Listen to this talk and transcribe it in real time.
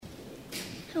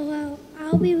Hello,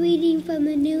 I'll be reading from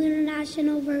the New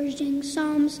International Version,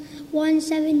 Psalms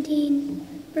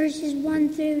 117, verses 1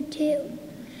 through 2.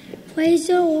 Praise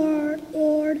the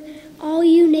Lord, all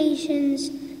you nations.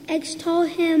 Extol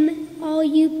him, all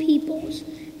you peoples.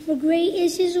 For great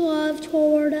is his love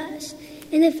toward us,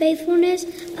 and the faithfulness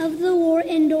of the Lord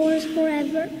endures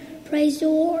forever. Praise the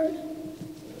Lord.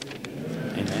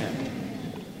 Amen.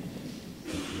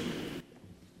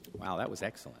 Wow, that was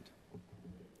excellent.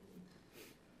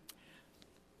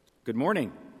 Good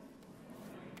morning.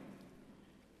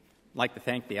 I'd like to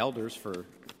thank the elders for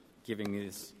giving me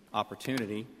this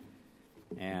opportunity,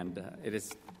 and it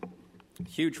is a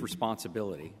huge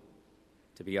responsibility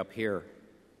to be up here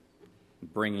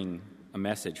bringing a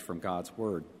message from God's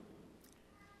Word.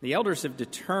 The elders have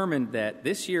determined that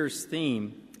this year's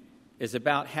theme is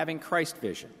about having Christ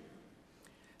vision,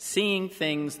 seeing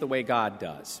things the way God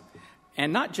does,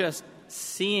 and not just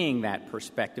seeing that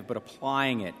perspective, but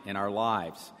applying it in our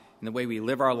lives, in the way we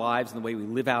live our lives, and the way we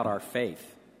live out our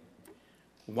faith.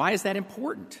 Why is that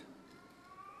important?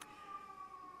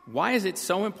 Why is it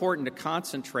so important to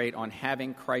concentrate on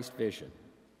having Christ vision?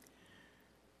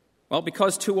 Well,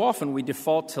 because too often we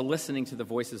default to listening to the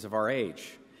voices of our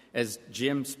age, as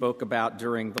Jim spoke about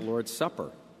during the Lord's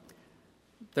Supper.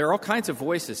 There are all kinds of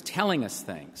voices telling us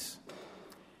things,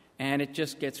 and it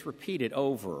just gets repeated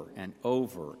over and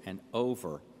over and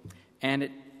over.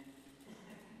 And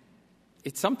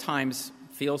it sometimes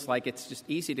feels like it's just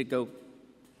easy to go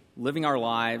living our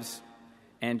lives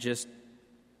and just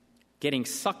getting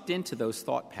sucked into those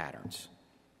thought patterns.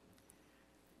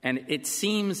 And it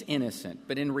seems innocent,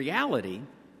 but in reality,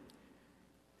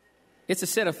 it's a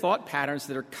set of thought patterns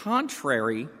that are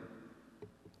contrary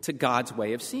to God's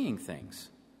way of seeing things.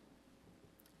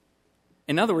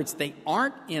 In other words, they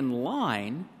aren't in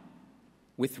line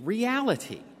with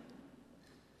reality.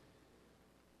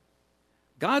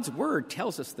 God's Word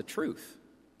tells us the truth.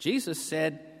 Jesus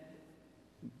said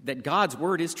that God's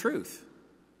Word is truth.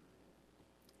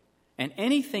 And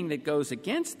anything that goes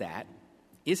against that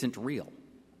isn't real.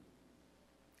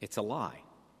 It's a lie.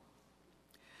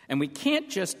 And we can't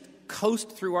just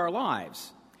coast through our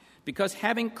lives, because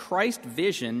having Christ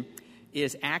vision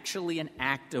is actually an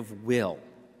act of will.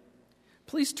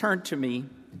 Please turn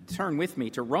with me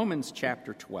to Romans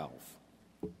chapter 12.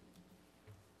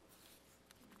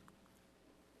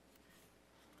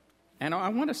 And I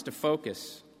want us to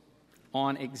focus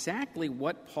on exactly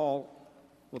what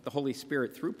the Holy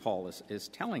Spirit through Paul is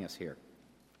telling us here.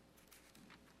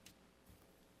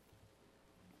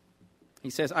 He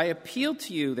says, I appeal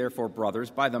to you, therefore, brothers,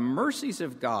 by the mercies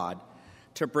of God,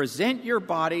 to present your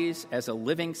bodies as a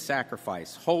living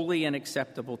sacrifice, holy and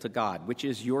acceptable to God, which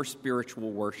is your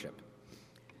spiritual worship.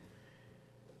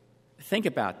 Think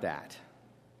about that.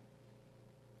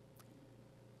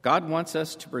 God wants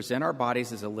us to present our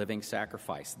bodies as a living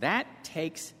sacrifice. That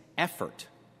takes effort.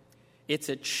 It's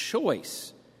a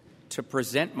choice to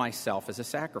present myself as a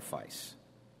sacrifice.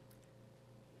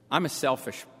 I'm a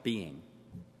selfish being,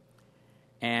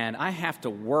 and I have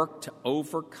to work to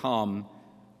overcome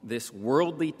this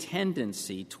worldly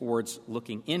tendency towards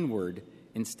looking inward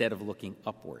instead of looking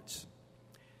upwards.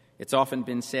 It's often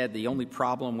been said the only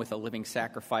problem with a living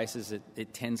sacrifice is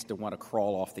it tends to want to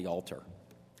crawl off the altar.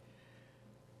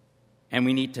 And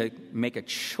we need to make a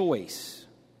choice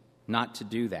not to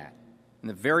do that. And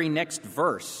the very next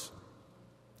verse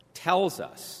tells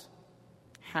us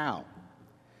how.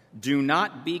 Do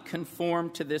not be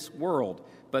conformed to this world,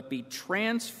 but be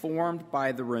transformed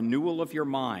by the renewal of your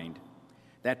mind,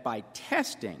 that by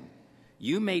testing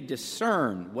you may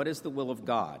discern what is the will of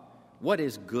God, what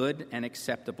is good and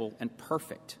acceptable and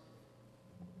perfect.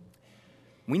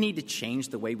 We need to change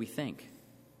the way we think.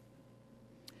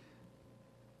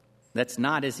 That's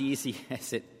not as easy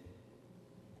as it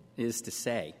is to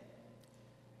say.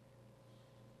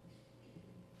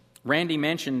 Randy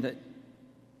mentioned that,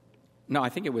 I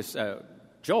think it was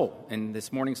Joel in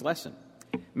this morning's lesson,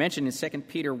 mentioned in 2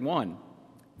 Peter 1,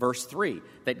 verse 3,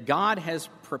 that God has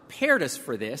prepared us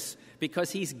for this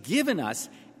because he's given us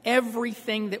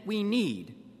everything that we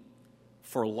need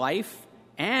for life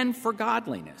and for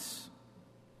godliness.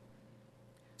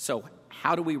 So,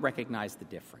 how do we recognize the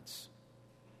difference?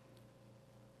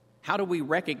 How do we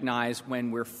recognize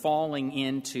when we're falling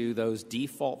into those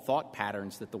default thought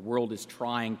patterns that the world is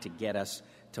trying to get us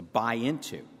to buy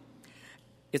into?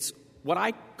 It's what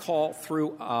I call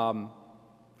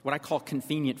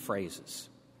convenient phrases.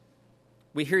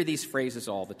 We hear these phrases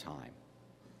all the time.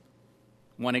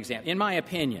 One example, in my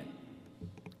opinion.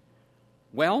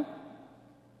 Well,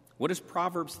 what does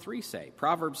Proverbs 3 say?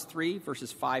 Proverbs 3,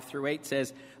 verses 5 through 8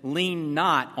 says, lean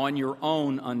not on your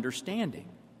own understanding.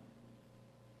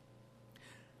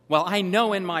 Well, I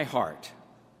know in my heart.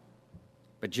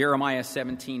 But Jeremiah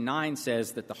 17:9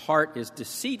 says that the heart is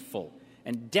deceitful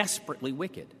and desperately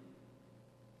wicked.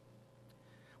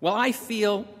 Well, I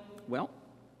feel, 1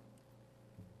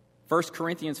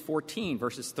 Corinthians 14,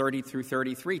 verses 30 through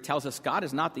 33 tells us God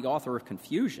is not the author of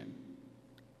confusion.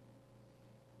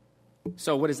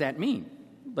 So what does that mean?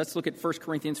 Let's look at 1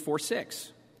 Corinthians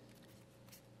 4:6.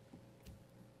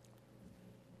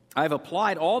 I have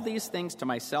applied all these things to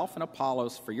myself and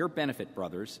Apollos for your benefit,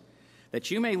 brothers, that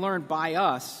you may learn by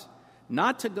us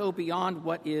not to go beyond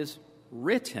what is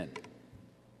written,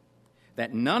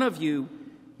 that none of you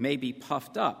may be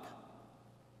puffed up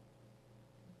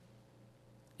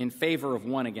in favor of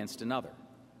one against another.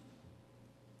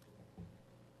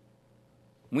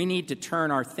 We need to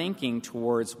turn our thinking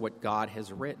towards what God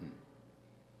has written.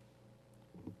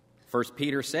 1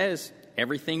 Peter says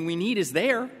everything we need is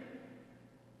there.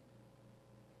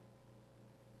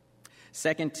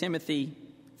 2 Timothy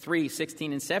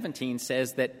 3:16 and 17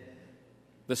 says that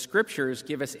the Scriptures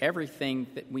give us everything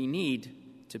that we need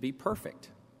to be perfect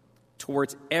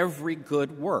towards every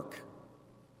good work.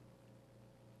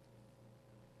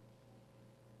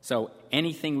 So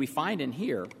anything we find in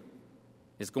here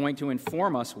is going to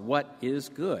inform us what is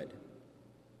good.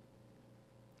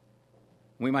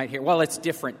 We might hear, well, it's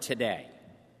different today.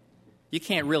 You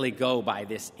can't really go by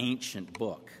this ancient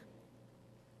book.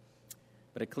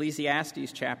 But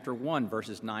Ecclesiastes chapter 1,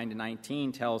 verses 9 to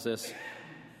 19 tells us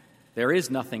there is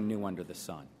nothing new under the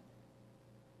sun.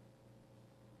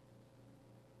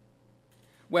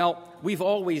 Well, we've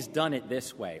always done it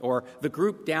this way, or the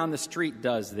group down the street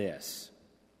does this.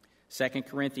 2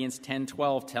 Corinthians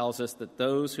 10:12 tells us that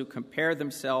those who compare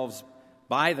themselves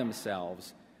by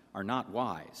themselves are not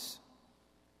wise.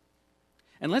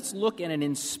 And let's look at an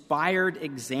inspired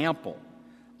example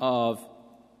of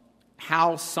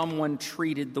how someone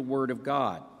treated the Word of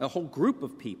God. A whole group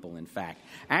of people, in fact.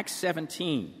 Acts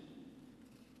 17,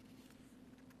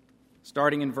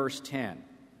 starting in verse 10.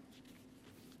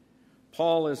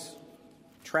 Paul is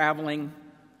traveling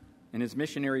in his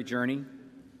missionary journey,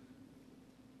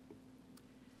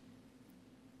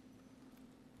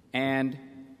 and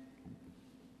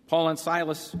Paul and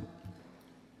Silas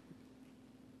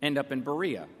end up in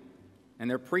Berea, and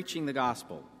they're preaching the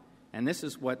gospel. And this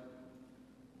is what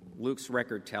Luke's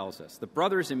record tells us. The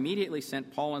brothers immediately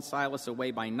sent Paul and Silas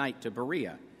away by night to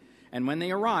Berea. And when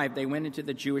they arrived, they went into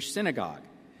the Jewish synagogue.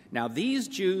 Now these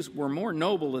Jews were more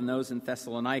noble than those in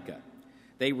Thessalonica.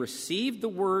 They received the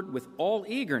word with all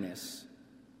eagerness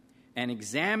and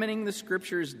examining the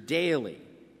Scriptures daily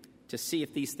to see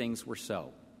if these things were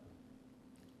so.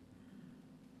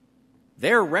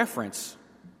 Their reference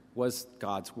was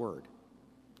God's word.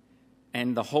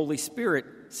 And the Holy Spirit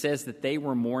says that they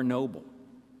were more noble.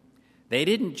 They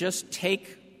didn't just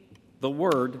take the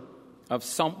word of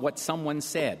what someone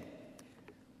said.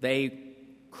 They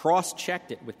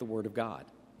cross-checked it with the Word of God.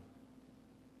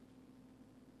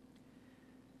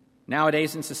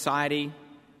 Nowadays in society,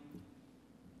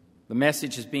 the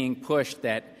message is being pushed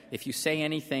that if you say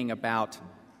anything about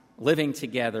living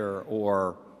together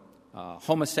or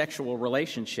homosexual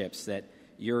relationships, that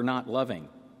you're not loving,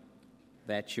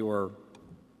 that you're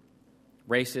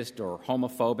racist or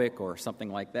homophobic or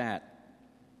something like that.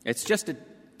 It's just a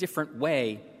different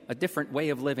way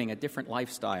of living, a different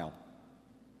lifestyle.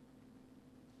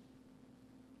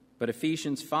 But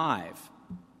Ephesians 5,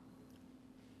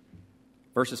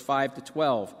 verses 5 to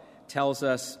 12, tells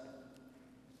us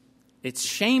it's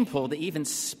shameful to even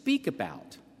speak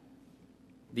about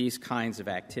these kinds of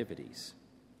activities.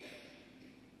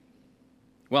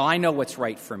 Well, I know what's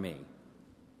right for me.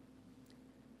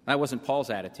 That wasn't Paul's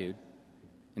attitude.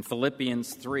 In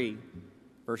Philippians 3,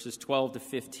 verses 12 to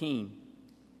 15,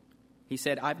 he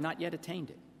said, I've not yet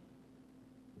attained it.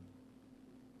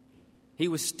 He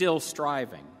was still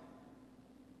striving.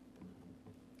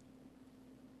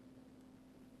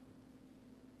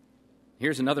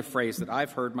 Here's another phrase that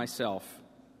I've heard myself.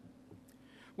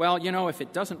 Well, if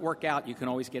it doesn't work out, you can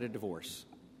always get a divorce.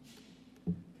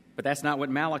 But that's not what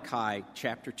Malachi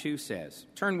chapter 2 says.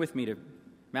 Turn with me to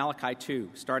Malachi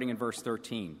 2, starting in verse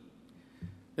 13.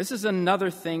 This is another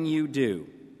thing you do.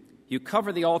 You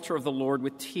cover the altar of the Lord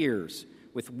with tears,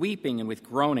 with weeping and with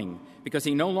groaning, because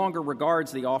he no longer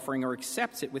regards the offering or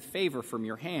accepts it with favor from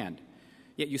your hand.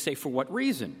 Yet you say, for what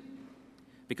reason?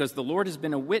 Because the Lord has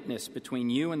been a witness between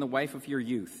you and the wife of your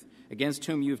youth, against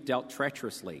whom you have dealt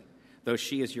treacherously, though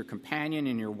she is your companion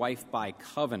and your wife by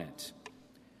covenant.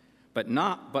 But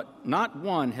not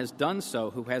one has done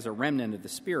so who has a remnant of the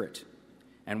Spirit.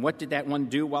 And what did that one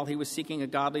do while he was seeking a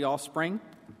godly offspring?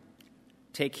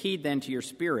 Take heed then to your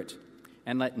spirit,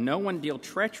 and let no one deal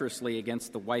treacherously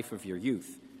against the wife of your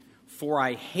youth. For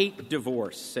I hate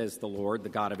divorce, says the Lord, the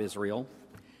God of Israel,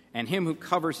 and him who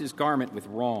covers his garment with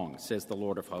wrong, says the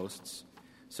Lord of hosts.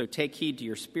 So take heed to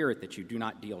your spirit that you do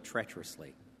not deal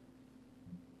treacherously.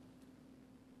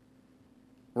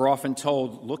 We're often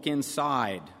told, look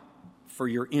inside for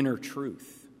your inner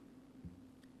truth.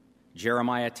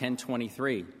 Jeremiah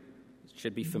 10:23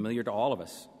 should be familiar to all of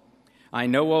us. I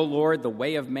know, O Lord, the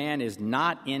way of man is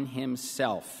not in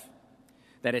himself,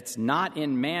 that it's not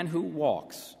in man who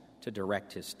walks to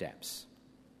direct his steps.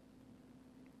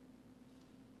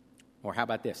 Or how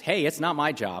about this? Hey, it's not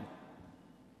my job.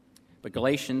 But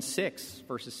Galatians 6,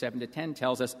 verses 7 to 10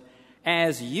 tells us,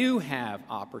 as you have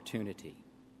opportunity,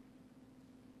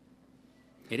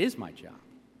 it is my job.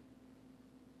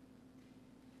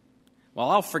 Well,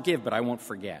 I'll forgive, but I won't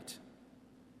forget.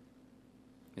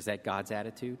 Is that God's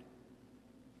attitude?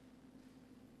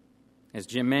 As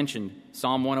Jim mentioned,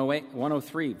 Psalm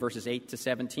 103, verses 8 to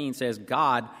 17 says,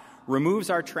 God removes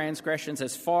our transgressions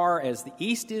as far as the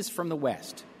east is from the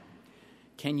west.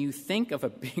 Can you think of a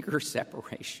bigger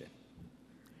separation?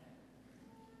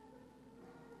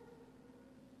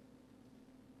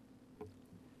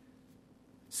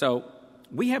 So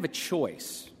we have a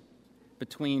choice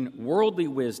between worldly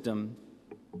wisdom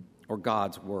or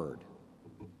God's word.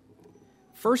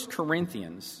 1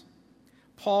 Corinthians,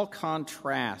 Paul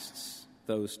contrasts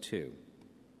those two.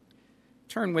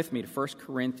 Turn with me to 1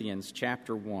 Corinthians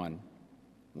chapter 1.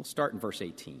 We'll start in verse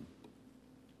 18.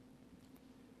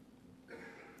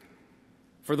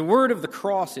 For the word of the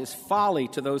cross is folly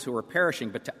to those who are perishing,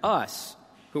 but to us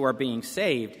who are being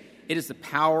saved, it is the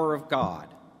power of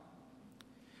God.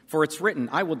 For it's written,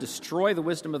 I will destroy the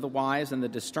wisdom of the wise, and the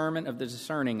discernment of the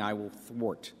discerning I will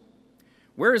thwart.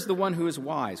 Where is the one who is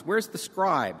wise? Where is the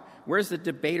scribe? Where is the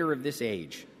debater of this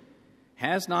age?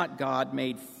 Has not God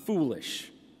made foolish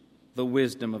the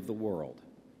wisdom of the world?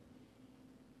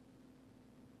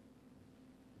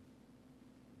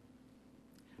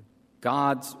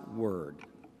 God's word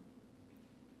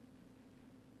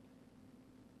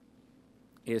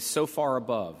is so far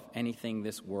above anything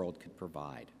this world could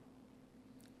provide.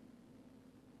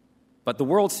 But the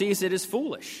world sees it as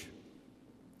foolish.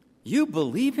 You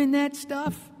believe in that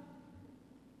stuff?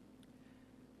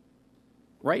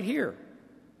 Right here.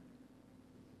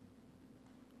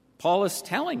 Paul is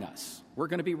telling us we're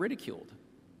going to be ridiculed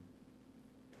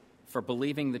for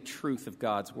believing the truth of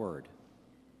God's word.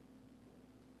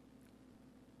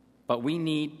 But we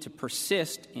need to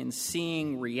persist in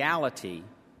seeing reality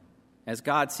as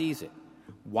God sees it.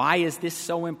 Why is this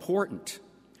so important?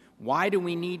 Why do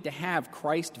we need to have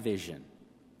Christ vision?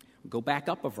 Go back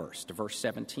up a verse to verse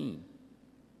 17.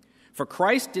 For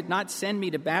Christ did not send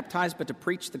me to baptize, but to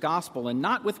preach the gospel, and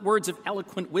not with words of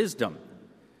eloquent wisdom,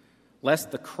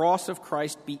 lest the cross of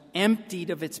Christ be emptied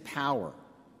of its power.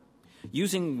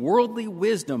 Using worldly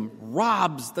wisdom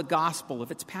robs the gospel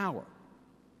of its power.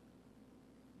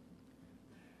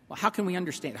 Well, how can we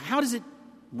understand? How does it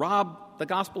rob the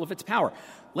gospel of its power?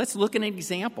 Let's look at an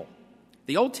example.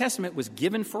 The Old Testament was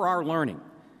given for our learning.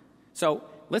 So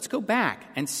let's go back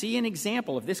and see an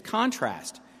example of this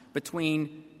contrast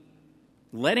between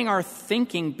letting our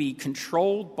thinking be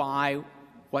controlled by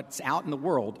what's out in the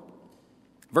world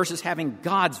versus having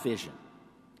God's vision.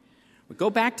 We go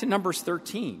back to Numbers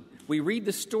 13. We read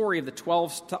the story of the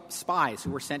 12 spies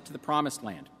who were sent to the Promised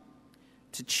Land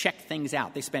to check things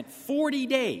out. They spent 40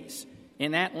 days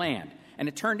in that land, and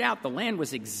it turned out the land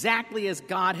was exactly as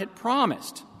God had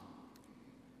promised.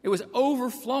 It was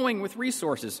overflowing with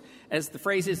resources, as the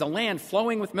phrase is, a land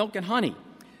flowing with milk and honey.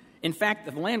 In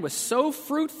fact, the land was so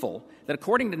fruitful that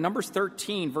according to Numbers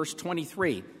 13, verse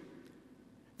 23,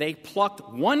 they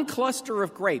plucked one cluster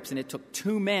of grapes, and it took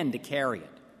 2 men to carry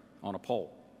it on a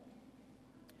pole.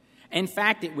 In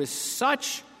fact, it was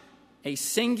such a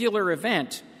singular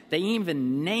event, they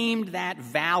even named that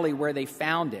valley where they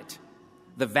found it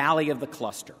the Valley of the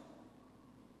Cluster,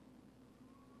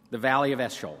 the Valley of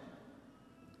Eshcol.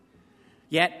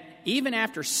 Yet, even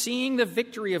after seeing the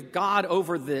victory of God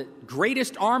over the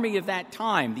greatest army of that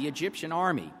time, the Egyptian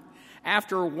army,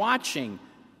 after watching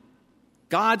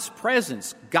God's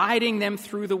presence guiding them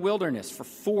through the wilderness for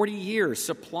 40 years,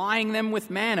 supplying them with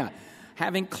manna,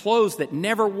 having clothes that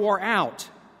never wore out,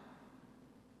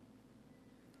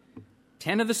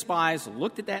 10 of the spies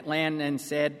looked at that land and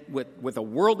said, with a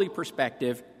worldly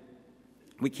perspective,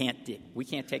 we can't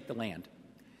take the land.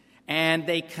 And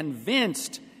they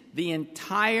convinced the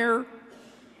entire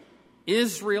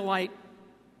Israelite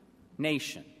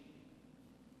nation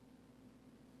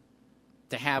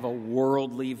to have a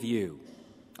worldly view.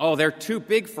 Oh, they're too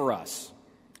big for us.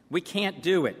 We can't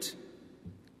do it.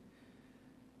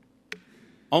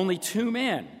 Only 2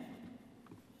 men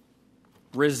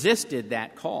resisted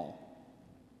that call.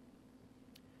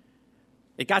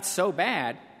 It got so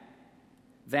bad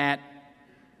that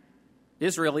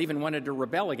Israel even wanted to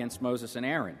rebel against Moses and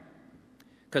Aaron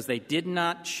because they did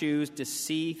not choose to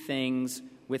see things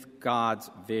with God's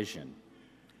vision.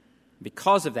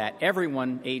 Because of that,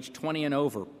 everyone aged 20 and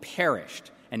over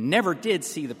perished and never did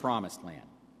see the promised land.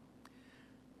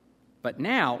 But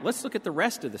now, let's look at the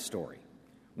rest of the story.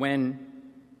 When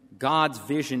God's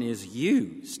vision is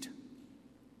used,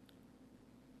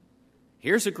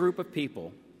 here's a group of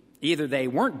people. Either they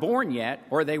weren't born yet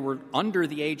or they were under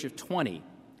the age of 20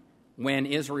 when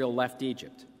Israel left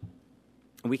Egypt.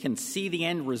 We can see the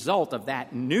end result of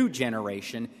that new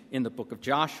generation in the book of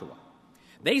Joshua.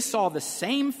 They saw the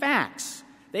same facts.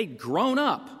 They'd grown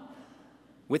up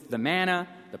with the manna,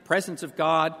 the presence of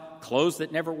God, clothes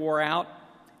that never wore out,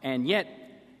 and yet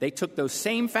they took those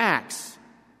same facts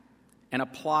and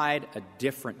applied a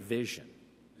different vision.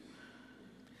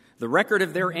 The record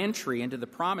of their entry into the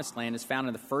Promised Land is found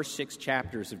in the first 6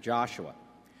 chapters of Joshua.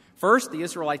 First, the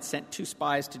Israelites sent 2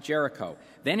 spies to Jericho.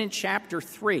 Then in chapter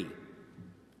 3,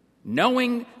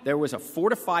 knowing there was a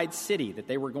fortified city that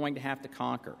they were going to have to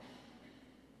conquer,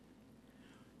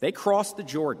 they crossed the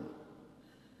Jordan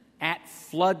at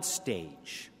flood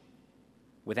stage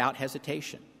without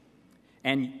hesitation.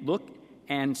 And look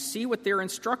and see what their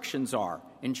instructions are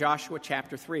in Joshua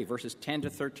chapter 3, verses 10 to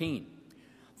 13.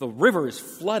 The river is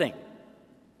flooding.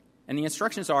 And the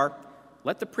instructions are,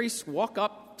 let the priests walk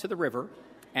up to the river,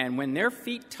 and when their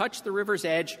feet touch the river's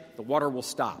edge, the water will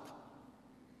stop.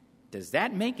 Does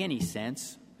that make any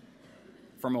sense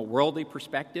from a worldly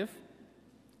perspective?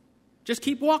 Just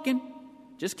keep walking.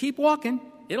 Just keep walking.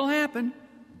 It'll happen.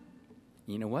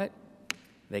 You know what?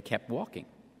 They kept walking,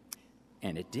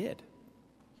 and it did.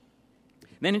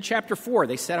 Then in chapter 4,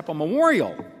 they set up a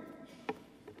memorial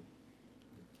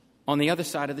on the other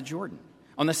side of the Jordan,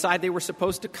 on the side they were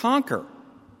supposed to conquer.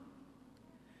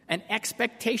 An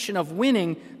expectation of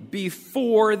winning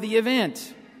before the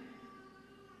event.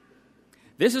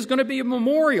 This is going to be a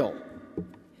memorial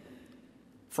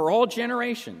for all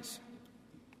generations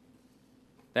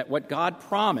that what God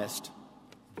promised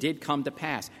did come to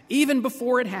pass, even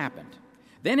before it happened.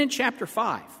 Then in chapter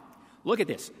 5, look at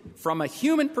this. From a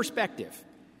human perspective,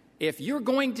 if you're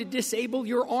going to disable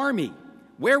your army,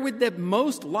 where would the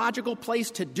most logical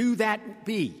place to do that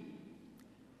be?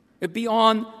 It'd be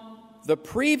on the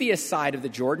previous side of the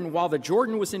Jordan while the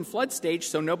Jordan was in flood stage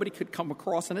so nobody could come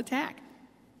across and attack.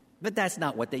 But that's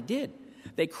not what they did.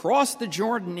 They crossed the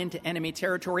Jordan into enemy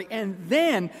territory and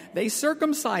then they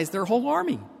circumcised their whole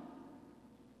army.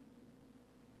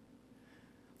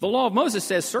 The law of Moses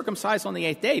says circumcise on the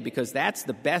 8th day because that's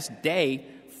the best day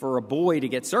for a boy to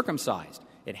get circumcised.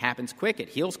 It happens quick. It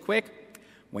heals quick.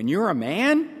 When you're a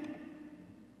man,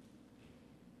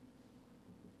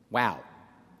 wow.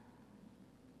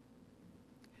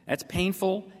 That's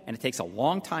painful, and it takes a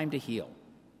long time to heal.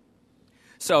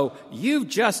 So you've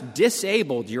just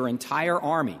disabled your entire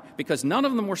army because none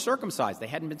of them were circumcised. They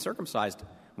hadn't been circumcised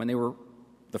when they were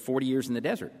the 40 years in the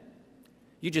desert.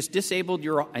 You just disabled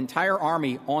your entire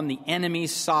army on the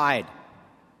enemy's side.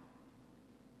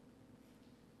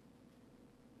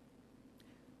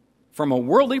 From a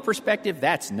worldly perspective,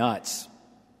 that's nuts.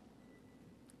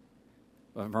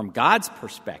 But from God's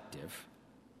perspective,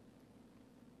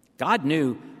 God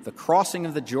knew the crossing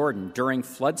of the Jordan during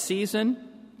flood season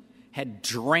had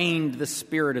drained the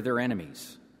spirit of their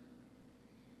enemies.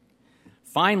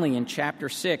 Finally, in chapter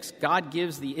 6, God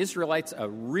gives the Israelites a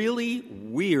really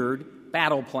weird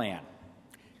battle plan.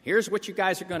 Here's what you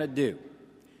guys are going to do.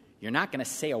 You're not going to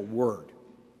say a word.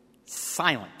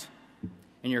 Silent.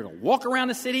 And you're going to walk around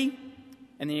the city,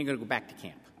 and then you're going to go back to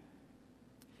camp.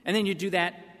 And then you do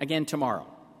that again tomorrow,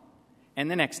 and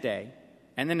the next day,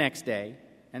 and the next day,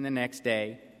 and the next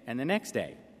day, and the next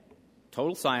day.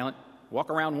 Total silent. Walk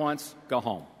around once, go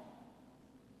home.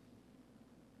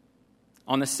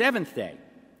 On the 7th day,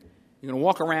 you're going to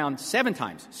walk around 7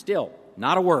 times, still,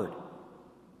 not a word,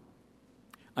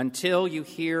 until you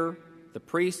hear the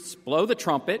priests blow the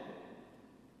trumpet,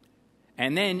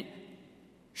 and then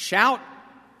shout,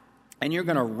 and you're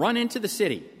going to run into the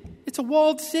city. It's a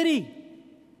walled city.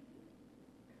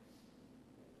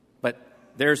 But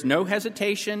there's no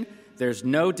hesitation. There's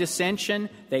no dissension.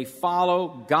 They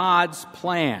follow God's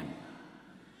plan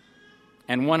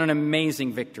and won an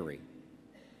amazing victory.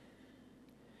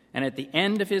 And at the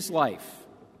end of his life,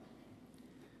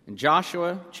 in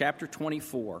Joshua chapter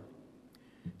 24,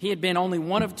 he had been only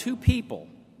one of 2 people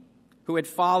who had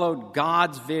followed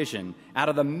God's vision out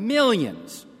of the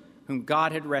millions whom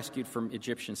God had rescued from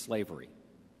Egyptian slavery.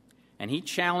 And he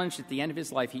challenged, at the end of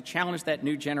his life, he challenged that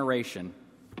new generation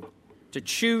to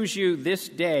choose you this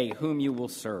day whom you will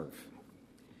serve.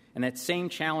 And that same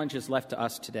challenge is left to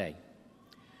us today.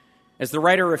 As the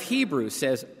writer of Hebrews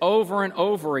says over and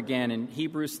over again in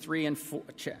Hebrews 3 and 4,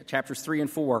 chapters 3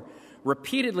 and 4,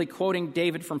 repeatedly quoting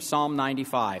David from Psalm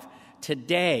 95,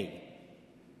 today,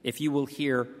 if you will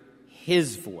hear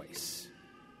his voice.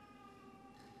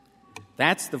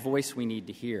 That's the voice we need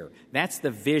to hear. That's the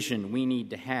vision we need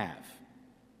to have.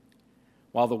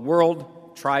 While the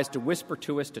world tries to whisper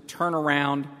to us to turn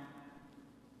around,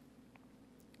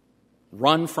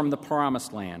 run from the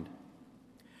promised land,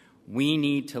 we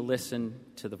need to listen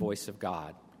to the voice of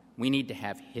God. We need to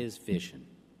have his vision.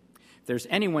 If there's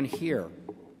anyone here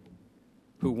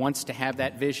who wants to have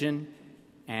that vision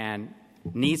and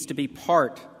needs to be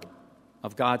part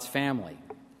of God's family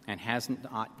and hasn't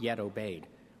yet obeyed,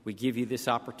 we give you this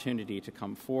opportunity to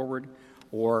come forward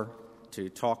or to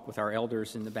talk with our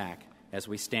elders in the back as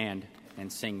we stand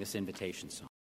and sing this invitation song.